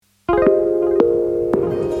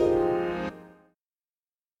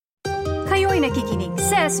nakikinig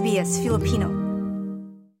sa SBS Filipino.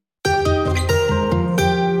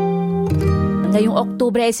 Ngayong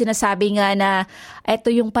Oktubre ay sinasabi nga na ito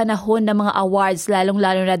yung panahon ng mga awards,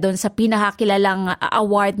 lalong-lalo na doon sa pinakakilalang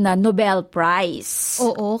award na Nobel Prize.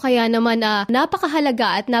 Oo, kaya naman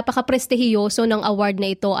napakahalaga at napaka-prestihiyoso ng award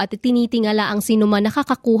na ito at tinitingala ang sino man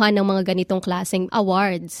nakakakuha ng mga ganitong klaseng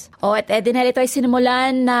awards. At Edenel, ito ay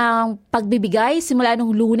sinimulan ng pagbibigay simula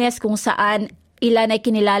nung Lunes kung saan ilan ay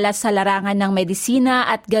kinilala sa larangan ng medisina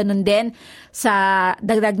at ganun din sa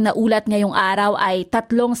dagdag na ulat ngayong araw ay 3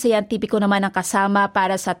 siyentipiko naman ang kasama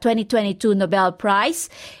para sa 2022 Nobel Prize.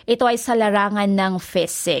 Ito ay sa larangan ng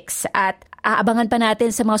physics at aabangan pa natin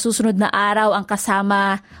sa mga susunod na araw ang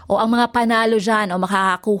kasama o ang mga panalo dyan o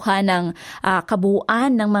makakakuha ng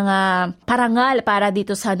kabuuan ng mga parangal para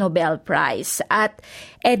dito sa Nobel Prize. At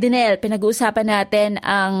Edenel, pinag-uusapan natin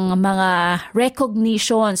ang mga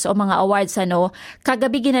recognitions o mga awards.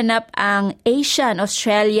 Kagabi ginanap ang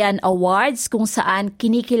Asian-Australian Awards kung saan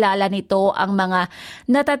kinikilala nito ang mga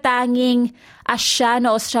natatanging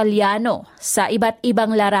Asyano-Australiano sa iba't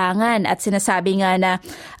ibang larangan at sinasabi nga na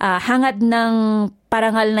hangad ng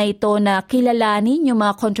parangal na ito na kilalanin yung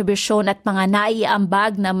mga kontribusyon at mga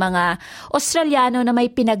naiambag ng mga Australiano na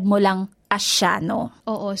may pinagmulang Asyano.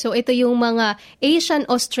 Oo, so ito yung mga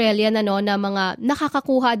Asian-Australian na mga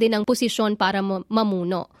nakakakuha din ng posisyon para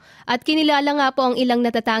mamuno. At kinilala nga po ang ilang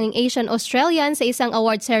natatanging Asian-Australian sa isang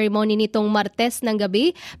award ceremony nitong Martes ng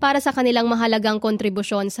gabi para sa kanilang mahalagang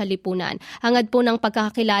kontribusyon sa lipunan. Hangad po ng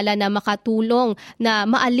pagkakakilala na makatulong na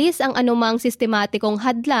maalis ang anumang sistematikong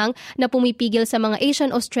hadlang na pumipigil sa mga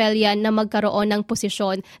Asian-Australian na magkaroon ng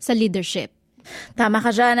posisyon sa leadership. Tama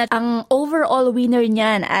ka dyan. At ang overall winner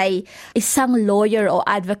niyan ay isang lawyer o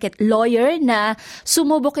advocate lawyer na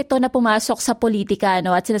sumubok ito na pumasok sa politika.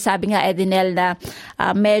 At sinasabi nga, Edenel, na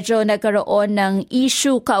medyo nagkaroon ng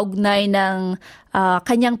issue kaugnay ng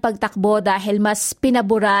kanyang pagtakbo dahil mas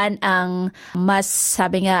pinaboran ang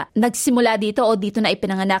sabi nga, nagsimula dito o dito na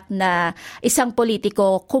ipinanganak na isang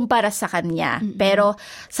politiko kumpara sa kanya. Mm-hmm. Pero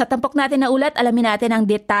sa tampok natin na ulat, alamin natin ang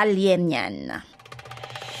detalye niyan.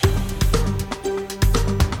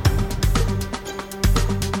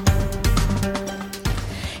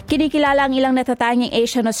 Kinikilala ang ilang natatanging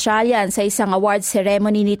Asian-Australian sa isang award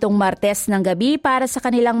ceremony nitong Martes ng gabi para sa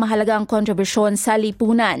kanilang mahalagang kontribusyon sa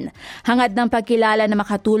lipunan. Hangad ng pagkilala na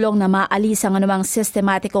makatulong na maalis ang anumang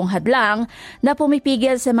sistematikong hadlang na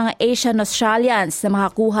pumipigil sa mga Asian-Australians na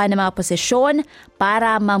makakuha ng mga posisyon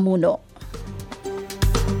para mamuno.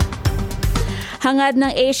 Hangad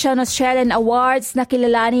ng Asian-Australian Awards na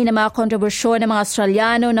kilalanin ng mga kontribusyon ng mga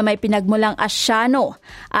Australiano na may pinagmulang Asyano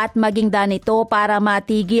at maging daan ito para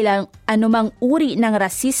matigil ang anumang uri ng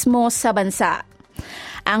rasismo sa bansa.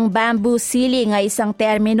 Ang bamboo ceiling ay isang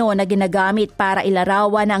termino na ginagamit para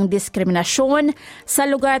ilarawan ang diskriminasyon sa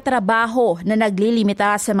lugar trabaho na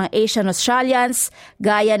naglilimita sa mga Asian Australians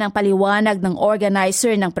gaya ng paliwanag ng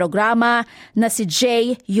organizer ng programa na si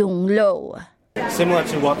Jae Yung Lo. Similar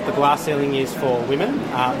to what the glass ceiling is for women,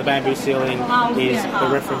 the bamboo ceiling is the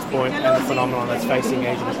reference point and the phenomenon that's facing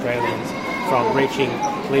Asian Australians from reaching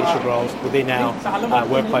leadership roles within our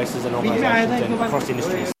workplaces and organisations and across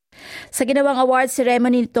industries. Sa ginawang award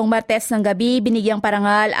ceremony nitong Martes ng gabi, binigyang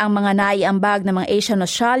parangal ang mga naiambag ng mga Asian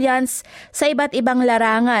Australians sa iba't ibang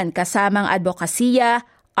larangan kasamang advokasya,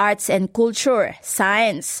 arts and culture,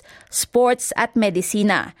 science, sports at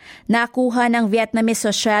medisina. Nakuha ng Vietnamese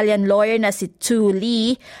Australian lawyer na si Tu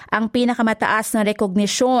Lee ang pinakamataas na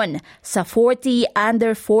rekognisyon sa 40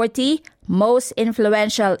 Under 40 Most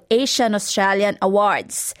Influential Asian Australian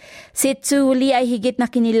Awards. Si Tu Lee ay higit na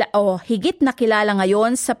kilala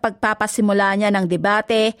ngayon sa pagpapasimula niya ng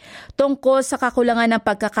debate tungkol sa kakulangan ng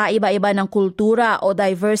pagkakaiba-iba ng kultura o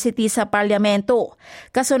diversity sa parlamento.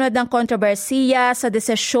 Kasunod ng kontrobersiya sa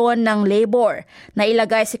desisyon ng Labor na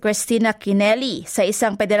ilagay si Christina Keneally sa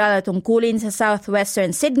isang federal na tungkulin sa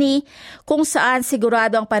southwestern Sydney kung saan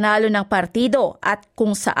sigurado ang panalo ng partido at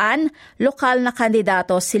kung saan lokal na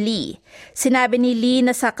kandidato si Lee. Sinabi ni Lee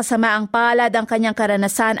na sa kasamaang palad ang kanyang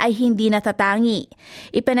karanasan ay hindi natatangi.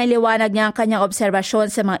 Ipinaliwanag niya ang kanyang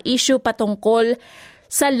obserbasyon sa mga issue patungkol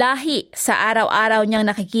sa lahi sa araw-araw niyang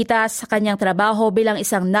nakikita sa kanyang trabaho bilang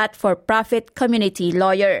isang not-for-profit community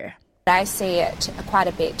lawyer. I see it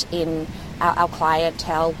quite a bit in our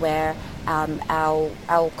clientele where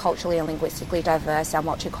our culturally and linguistically diverse, our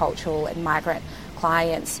multicultural and migrant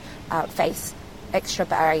clients face extra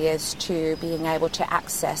barriers to being able to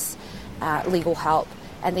access legal help,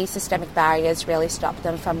 and these systemic barriers really stop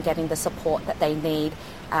them from getting the support that they need.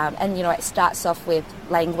 And it starts off with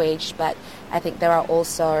language, but I think there are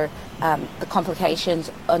also the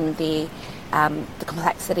complications on the the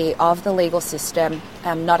complexity of the legal system,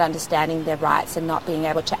 not understanding their rights and not being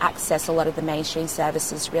able to access a lot of the mainstream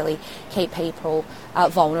services really keep people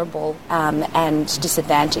vulnerable and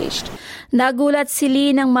disadvantaged. Nagulat si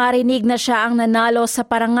Lee nang marinig na siya ang nanalo sa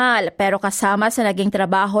parangal pero kasama sa naging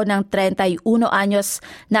trabaho ng 31 anyos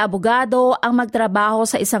na abogado ang magtrabaho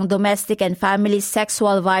sa isang domestic and family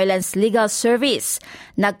sexual violence legal service.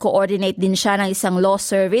 Nag-coordinate din siya ng isang law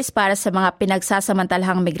service para sa mga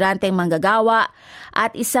pinagsasamantalahang migranteng manggagawa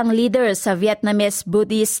at isang leader sa Vietnamese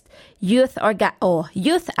Buddhist Youth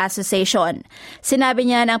Association. Sinabi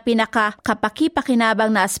niya na ang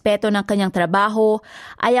pinakakapakipakinabang na aspeto ng kanyang trabaho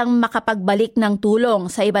ay ang makapagbalik ng tulong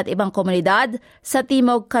sa iba't ibang komunidad sa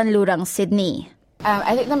Timog Kanlurang, Sydney.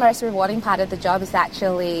 I think the most rewarding part of the job is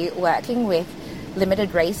actually working with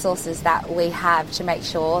limited resources that we have to make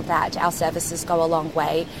sure that our services go a long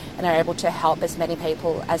way and are able to help as many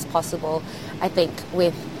people as possible. I think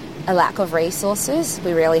with a lack of resources,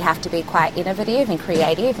 we really have to be quite innovative and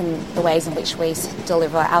creative in the ways in which we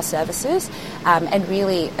deliver our services, and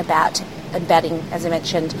really about embedding, as I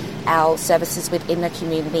mentioned, our services within the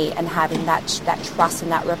community and having that trust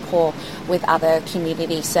and that rapport with other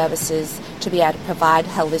community services to be able to provide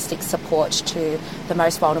holistic support to the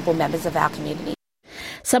most vulnerable members of our community.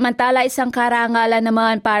 Samantala, isang karangalan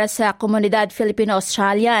naman para sa komunidad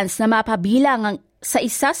Filipino-Australians na mapabilang sa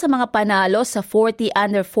isa sa mga panalo sa 40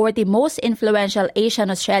 Under 40 Most Influential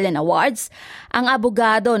Asian Australian Awards, ang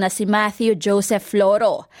abogado na si Matthew Joseph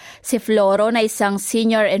Floro. Si Floro na isang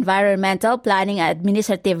Senior Environmental Planning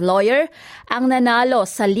Administrative Lawyer ang nanalo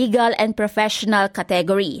sa Legal and Professional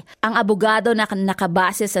category. Ang abogado na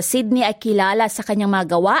nakabase sa Sydney ay kilala sa kanyang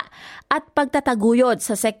mga gawa at pagtataguyod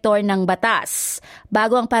sa sektor ng batas.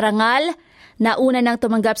 Bago ang parangal, nauna nang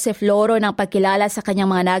tumanggap si Floro ng pagkilala sa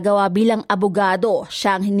kanyang mga nagawa bilang abogado.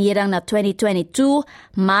 Siya ang hinirang na 2022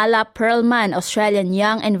 Mala Perlman Australian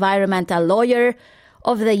Young Environmental Lawyer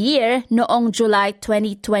of the Year noong July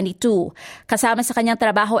 2022. Kasama sa kanyang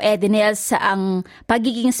trabaho, Edinel, sa ang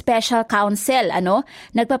pagiging special counsel,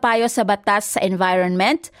 nagpapayo sa batas sa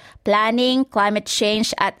environment, planning, climate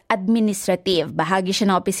change at administrative. Bahagi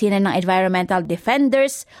siya ng opisina ng Environmental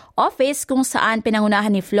Defenders Office kung saan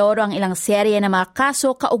pinangunahan ni Floro ang ilang serye ng mga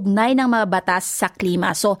kaso kaugnay ng mga batas sa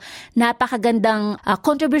klima. So, napakagandang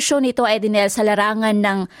kontribusyon nito, Edinel, sa larangan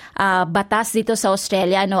ng batas dito sa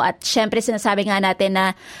Australia. At syempre, sinasabi nga natin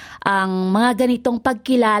na ang mga ganitong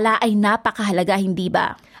pagkilala ay napakahalaga, hindi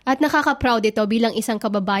ba? At nakaka-proud ito bilang isang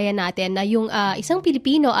kababayan natin na yung isang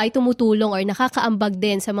Pilipino ay tumutulong or nakakaambag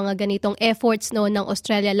din sa mga ganitong efforts ng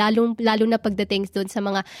Australia, lalo na pagdating doon sa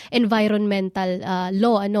mga environmental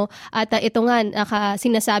law. At ito nga,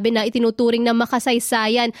 sinasabi na itinuturing na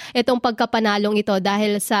makasaysayan itong pagkapanalong ito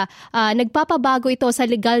dahil sa nagpapabago ito sa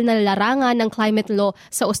legal na larangan ng climate law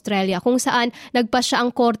sa Australia, kung saan nagpasya ang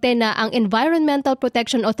korte na ang Environmental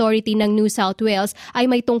Protection Authority ng New South Wales ay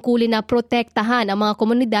may tungkulin na protektahan ang mga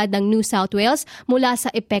komunidad ng New South Wales mula sa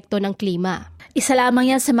epekto ng klima. Isa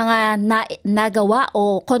lamang yan sa mga nagawa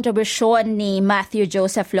o kontribusyon ni Matthew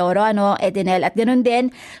Joseph Floro, Edinel. At ganoon din,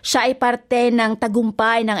 siya ay parte ng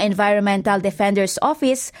tagumpay ng Environmental Defenders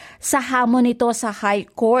Office sa hamon nito sa High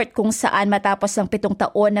Court, kung saan matapos ng 7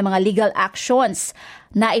 taon na mga legal actions,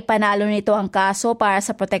 na ipanalo nito ang kaso para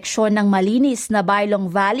sa proteksyon ng malinis na Bailong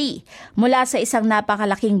Valley mula sa isang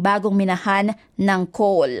napakalaking bagong minahan ng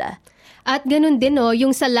coal. At ganun din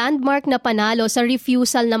yung sa landmark na panalo sa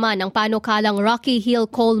refusal naman ng panukalang Rocky Hill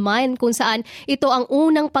Coal Mine, kung saan ito ang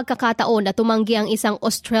unang pagkakataon na tumanggi ang isang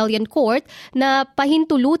Australian court na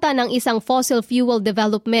pahintulutan ng isang fossil fuel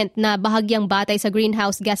development na bahagyang batay sa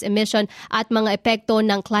greenhouse gas emission at mga epekto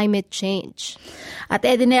ng climate change. At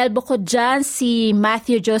Edinel, bukod dyan, si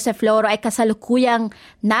Matthew Joseph Floro ay kasalukuyang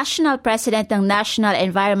National President ng National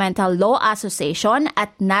Environmental Law Association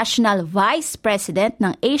at National Vice President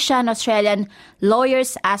ng Asian Australian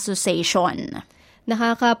Lawyers Association.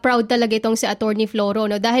 Nakaka-proud talaga itong si Attorney Floro,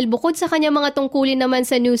 dahil bukod sa kanyang mga tungkulin naman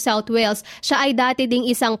sa New South Wales, siya ay dati ding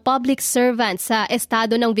isang public servant sa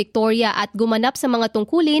estado ng Victoria at gumanap sa mga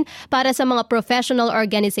tungkulin para sa mga professional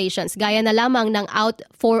organizations, gaya na lamang ng Out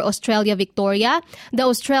for Australia Victoria, the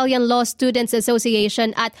Australian Law Students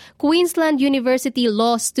Association at Queensland University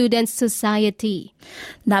Law Students Society.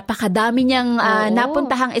 Napakadami niyang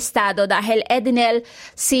napuntahang estado dahil, Edinel,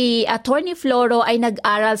 si Attorney Floro ay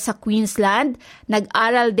nag-aral sa Queensland,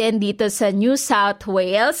 nag-aral din dito sa New South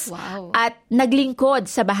Wales. Wow. At naglingkod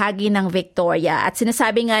sa bahagi ng Victoria. At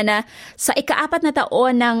sinasabi nga na sa ika-4 na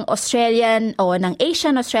taon ng ng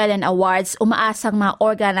Asian Australian Awards, umaasang mga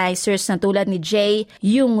organizers na tulad ni Jay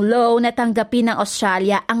Yung Lo na tanggapin ng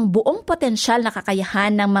Australia ang buong potensyal na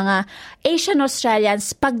kakayahan ng mga Asian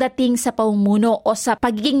Australians pagdating sa pamumuno o sa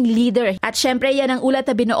pagiging leader. At syempre yan ang ulat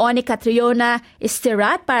na binuo ni Catriona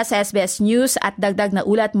Estirat para sa SBS News at dagdag na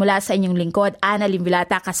ulat mula sa inyong lingkod, Ana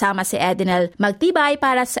Limvilata, kasama si Edinel Magtibay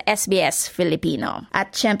para sa SBS Filipino.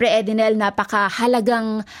 At syempre Edinel,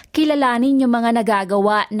 napakahalagang kilalanin yung mga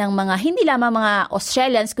nagagawa ng mga hindi lamang mga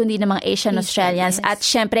Australians kundi ng mga Asian Australians at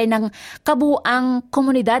syempre ng kabuang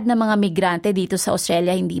komunidad ng mga migrante dito sa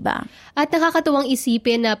Australia, hindi ba? At nakakatuwang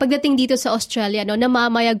isipin na pagdating dito sa Australia,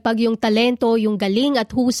 namamayagpag yung talento, yung galing at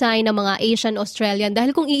husay ng mga Asian Australian.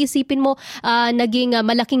 Dahil kung iisipin mo, naging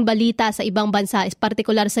malaking balita sa ibang bansa,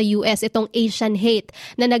 partikular sa US, itong Asian hate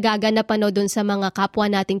na nagaganap doon sa mga kapwa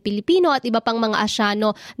nating Pilipino at iba pang mga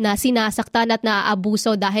Asyano na sinasaktan at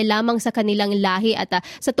naaabuso dahil lamang sa kanilang lahi at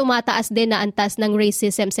sa tumataas din na antas ng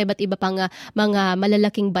racism sa iba't iba pang mga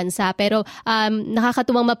malalaking bansa. Pero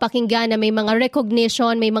nakakatuwang mapakinggan na may mga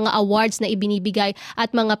recognition, may mga awards na ibinibigay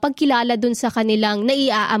at mga pagkilala dun sa kanilang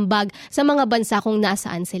naiaambag sa mga bansa kung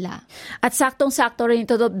nasaan sila. At saktong-sakto rin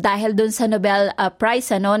ito dahil dun sa Nobel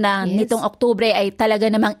Prize na nitong Oktubre ay talaga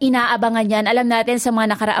namang inaabangan yan. Alam natin sa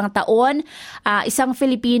mga nakaraang taon, isang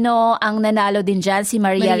Filipino ang nanalo din dyan, si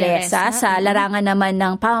Maria Ressa, sa larangan naman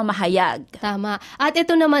ng pamamahayag. Tama. At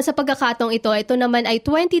ito naman sa pagkakataong ito naman ay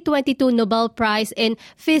 2022 Nobel Prize in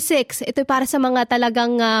Physics. Ito para sa mga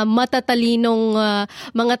talagang matatalinong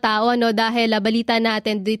mga tao, dahil balita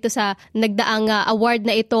natin dito sa nagdaang award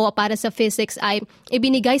na ito para sa physics ay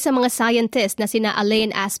ibinigay sa mga scientists na sina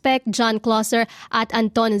Alain Aspect, John Clauser at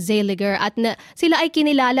Anton Zeiliger. At sila ay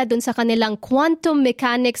kinilala dun sa kanilang quantum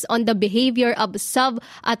mechanics on the behavior of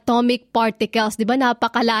subatomic particles. Di ba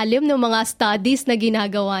napakalalim ng mga studies na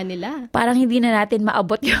ginagawa nila? Parang hindi na natin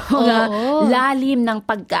maabot yung lalim ng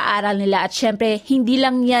pag-aaral nila. At syempre, hindi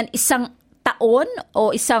lang yan isang taon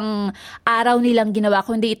o isang araw nilang ginawa,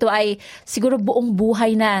 kundi ito ay siguro buong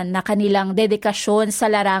buhay na kanilang dedikasyon sa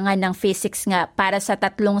larangan ng physics nga para sa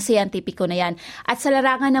 3 siyentipiko na yan. At sa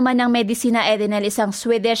larangan naman ng medisina, Edinel, isang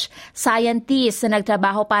Swedish scientist na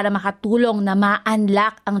nagtrabaho para makatulong na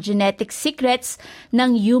ma-unlock ang genetic secrets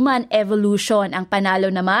ng human evolution. Ang panalo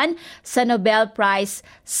naman sa Nobel Prize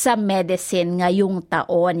sa Medicine ngayong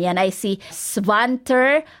taon. Yan ay si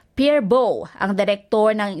Svante Pääbo, ang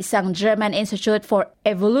direktor ng isang German Institute for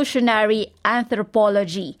Evolutionary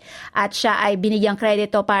Anthropology. At siya ay binigyang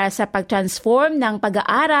kredito para sa pag-transform ng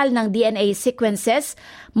pag-aaral ng DNA sequences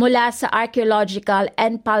mula sa archaeological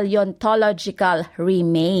and paleontological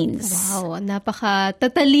remains. Wow,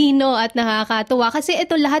 napaka-tatalino at nakakatuwa. Kasi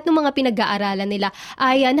ito lahat ng mga pinag-aaralan nila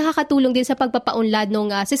ay nakakatulong din sa pagpapaunlad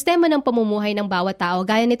ng sistema ng pamumuhay ng bawat tao.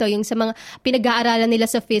 Gaya nito, yung sa mga pinag-aaralan nila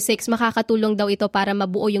sa physics, makakatulong daw ito para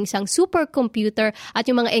mabuo yung isang supercomputer at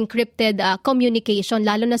yung mga encrypted communication,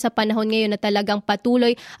 lalo na sa panahon ngayon na talagang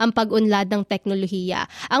patuloy ang pag-unlad ng teknolohiya.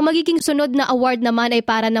 Ang magiging sunod na award naman ay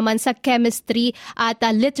para naman sa chemistry at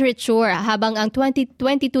literature, habang ang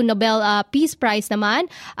 2022 Nobel Peace Prize naman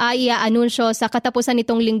ay i-anunsyo sa katapusan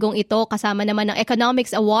nitong linggong ito, kasama naman ng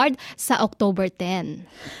Economics Award sa October 10.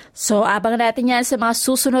 So, abang natin yan sa mga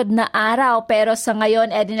susunod na araw. Pero sa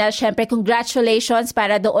ngayon, Edinel, syempre, congratulations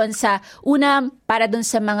para doon sa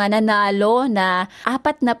mga nanalo na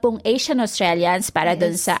 40 Asian Australians para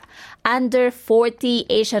doon sa Under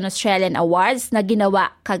 40 Asian Australian Awards na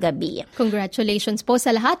ginawa kagabi. Congratulations po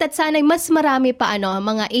sa lahat at sana'y mas marami pa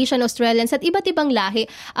mga Asian Australians at iba't ibang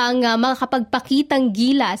lahi ang makakapagpakitang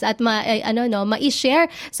gilas at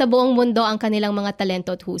ma-share sa buong mundo ang kanilang mga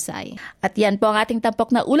talento at husay. At yan po ang ating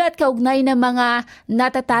tampok na ulat kaugnay ng mga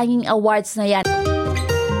natatanging awards na yan.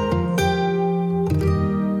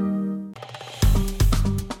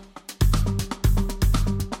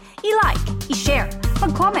 I-like, i-share,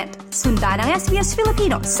 mag-comment, sundan ang SBS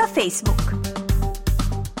Filipino sa Facebook.